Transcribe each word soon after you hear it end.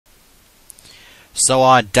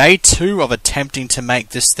So, day 2 of attempting to make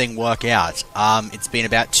this thing work out. It's been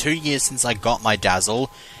about 2 years since I got my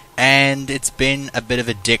Dazzle, and it's been a bit of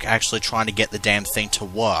a dick actually trying to get the damn thing to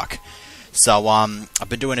work. So, I've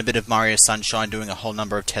been doing a bit of Mario Sunshine, doing a whole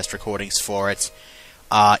number of test recordings for it.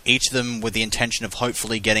 Each of them with the intention of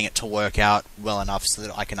hopefully getting it to work out well enough so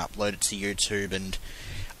that I can upload it to YouTube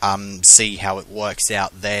and see how it works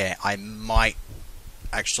out there. I might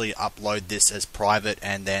actually upload this as private,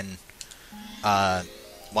 and then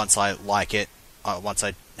once I like it, once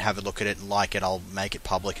I have a look at it and like it, I'll make it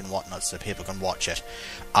public and whatnot so people can watch it.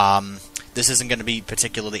 This isn't going to be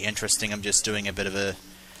particularly interesting. I'm just doing a bit of a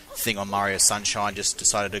thing on Mario Sunshine. Just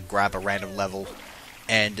decided to grab a random level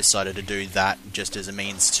and decided to do that just as a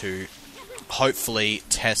means to hopefully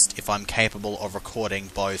test if I'm capable of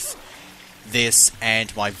recording both this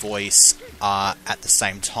and my voice at the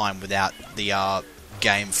same time without the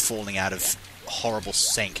game falling out of horrible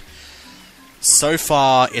sync. So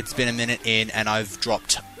far, it's been a minute in, and I've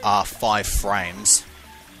dropped 5 frames,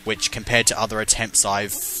 which compared to other attempts,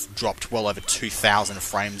 I've dropped well over 2,000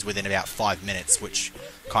 frames within about 5 minutes, which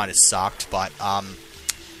kind of sucked. But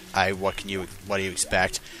what do you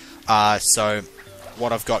expect? So,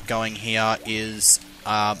 what I've got going here is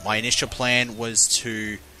my initial plan was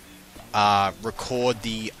to record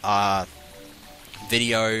the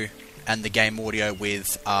video and the game audio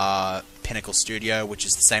with Pinnacle Studio, which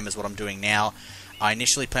is the same as what I'm doing now. I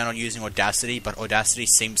initially planned on using Audacity, but Audacity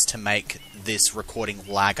seems to make this recording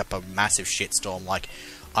lag up a massive shitstorm. Like,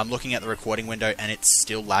 I'm looking at the recording window and it's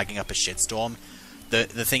still lagging up a shitstorm. The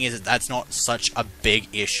thing is, that's not such a big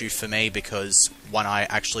issue for me, because when I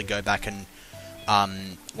actually go back and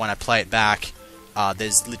when I play it back,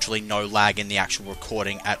 there's literally no lag in the actual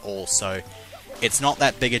recording at all, so it's not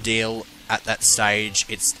that big a deal at that stage.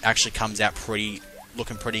 It actually comes out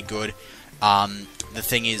looking pretty good. The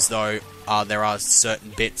thing is, though, there are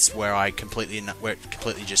certain bits where it completely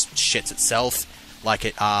just shits itself, like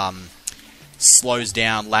it slows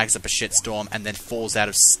down, lags up a shitstorm, and then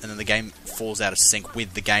then the game falls out of sync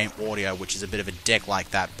with the game audio, which is a bit of a dick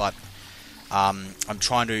like that. But I'm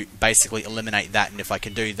trying to basically eliminate that, and if I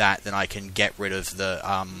can do that, then I can get rid of the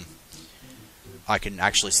I can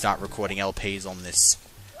actually start recording LPs on this.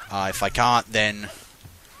 If I can't, then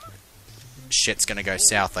shit's gonna go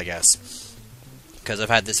south, I guess. Because I've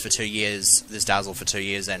had this for 2 years, this Dazzle for 2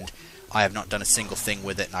 years, and I have not done a single thing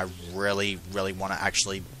with it, and I really, really want to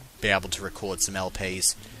actually be able to record some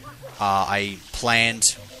LPs. I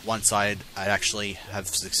planned, once I'd actually have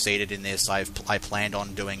succeeded in this, I planned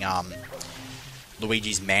on doing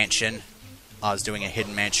Luigi's Mansion. I was doing a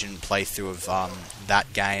Hidden Mansion playthrough of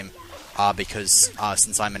that game, because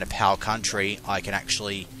since I'm in a PAL country, I can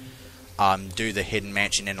actually do the Hidden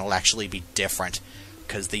Mansion, and it'll actually be different.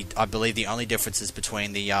 Because I believe the only differences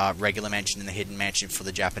between the regular mansion and the Hidden Mansion for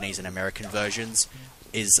the Japanese and American versions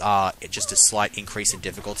is just a slight increase in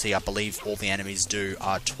difficulty. I believe all the enemies do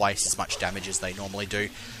twice as much damage as they normally do.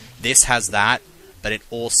 This has that, but it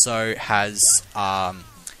also has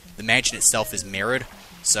the mansion itself is mirrored,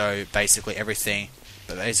 so basically everything.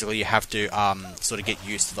 But basically, you have to sort of get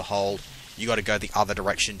used to the whole. You got to go the other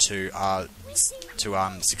direction to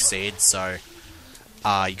succeed. So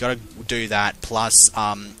you got to do that. Plus,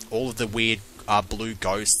 all of the weird blue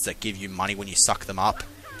ghosts that give you money when you suck them up.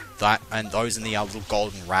 And those in the little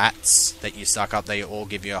golden rats that you suck up, they all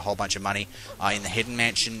give you a whole bunch of money. In the Hidden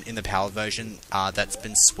Mansion, in the PAL version, that's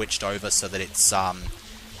been switched over so that it's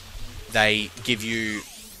they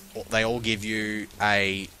all give you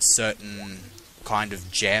a certain kind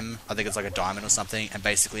of gem. I think it's like a diamond or something, and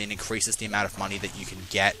basically it increases the amount of money that you can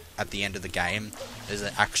get at the end of the game.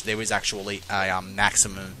 There is actually a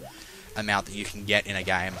maximum amount that you can get in a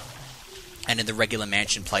game, and in the regular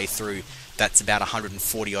mansion playthrough, that's about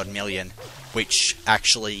 140 odd million, which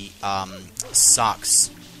actually sucks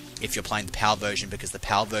if you're playing the PAL version, because the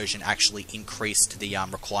PAL version actually increased the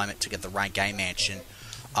requirement to get the rank A mansion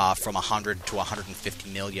from 100 to 150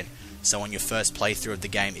 million. So on your first playthrough of the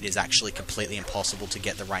game, it is actually completely impossible to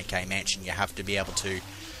get the rank A mansion. You have to be able to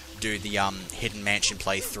do the Hidden Mansion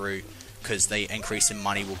playthrough, because the increase in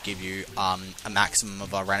money will give you a maximum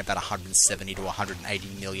of around about 170 to 180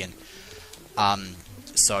 million.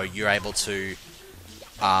 So you're able to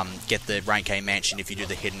get the rank A mansion if you do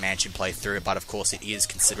the Hidden Mansion playthrough, but of course it is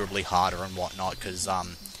considerably harder and whatnot, because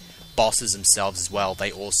bosses themselves as well,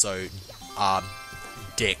 they also are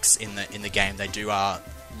dicks in the game. They do a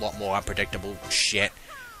lot more unpredictable shit.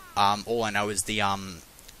 All I know is the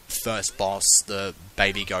first boss, the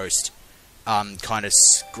baby ghost, kind of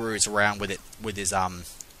screws around with his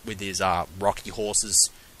rocky horses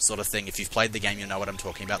sort of thing. If you've played the game, you'll know what I'm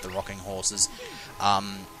talking about, the rocking horses.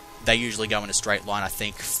 they usually go in a straight line. I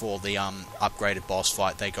think for the upgraded boss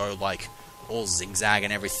fight, they go like all zigzag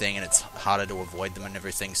and everything, and it's harder to avoid them and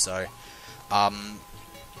everything. So,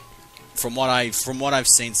 from what I've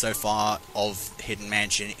seen so far of Hidden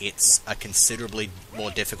Mansion, it's a considerably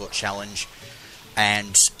more difficult challenge,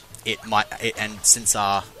 and since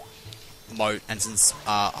I'm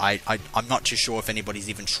not too sure if anybody's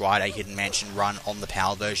even tried a Hidden Mansion run on the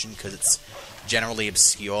PAL version, because it's generally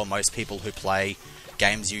obscure. Most people who play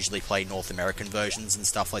games usually play North American versions and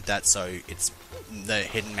stuff like that, so it's the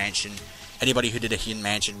Hidden Mansion. Anybody who did a Hidden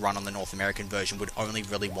Mansion run on the North American version would only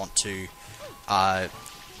really want to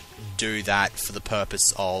do that for the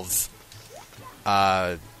purpose of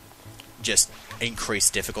just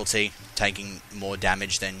increased difficulty, taking more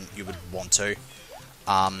damage than you would want to.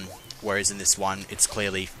 Whereas in this one, it's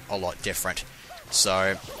clearly a lot different.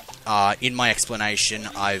 So, in my explanation,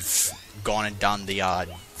 I've gone and done the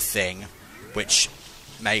thing, which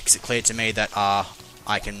makes it clear to me that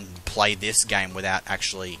I can play this game without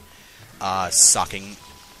actually sucking,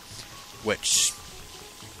 which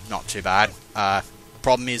not too bad.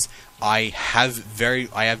 Problem is, I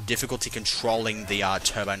have difficulty controlling the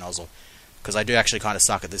turbo nozzle, because I do actually kind of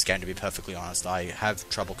suck at this game, to be perfectly honest. I have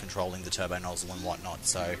trouble controlling the turbo nozzle and whatnot,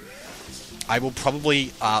 so I will probably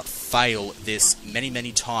fail this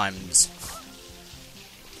many times.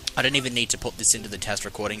 I don't even need to put this into the test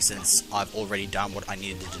recording, since I've already done what I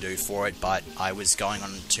needed to do for it, but I was going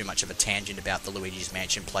on too much of a tangent about the Luigi's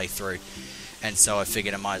Mansion playthrough, and so I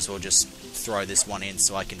figured I might as well just throw this one in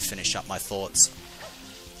so I can finish up my thoughts.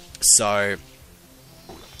 So,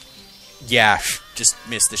 yeah, just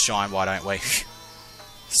missed the shine, why don't we?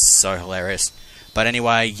 So hilarious. But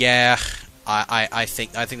anyway, yeah, I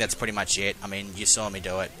think that's pretty much it. I mean, you saw me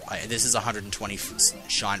do it. This is a 120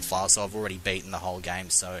 shine file, so I've already beaten the whole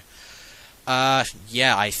game. So,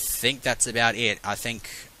 yeah, I think that's about it. I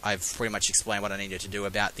think I've pretty much explained what I needed to do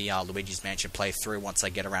about the Luigi's Mansion playthrough once I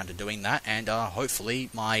get around to doing that, and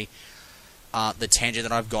hopefully my the tangent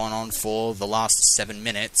that I've gone on for the last 7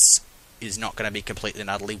 minutes is not going to be completely and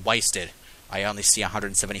utterly wasted. I only see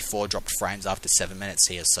 174 dropped frames after 7 minutes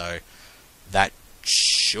here, so that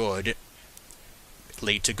should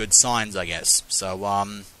lead to good signs, I guess. So,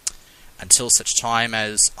 until such time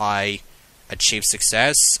as I achieve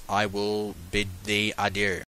success, I will bid thee adieu.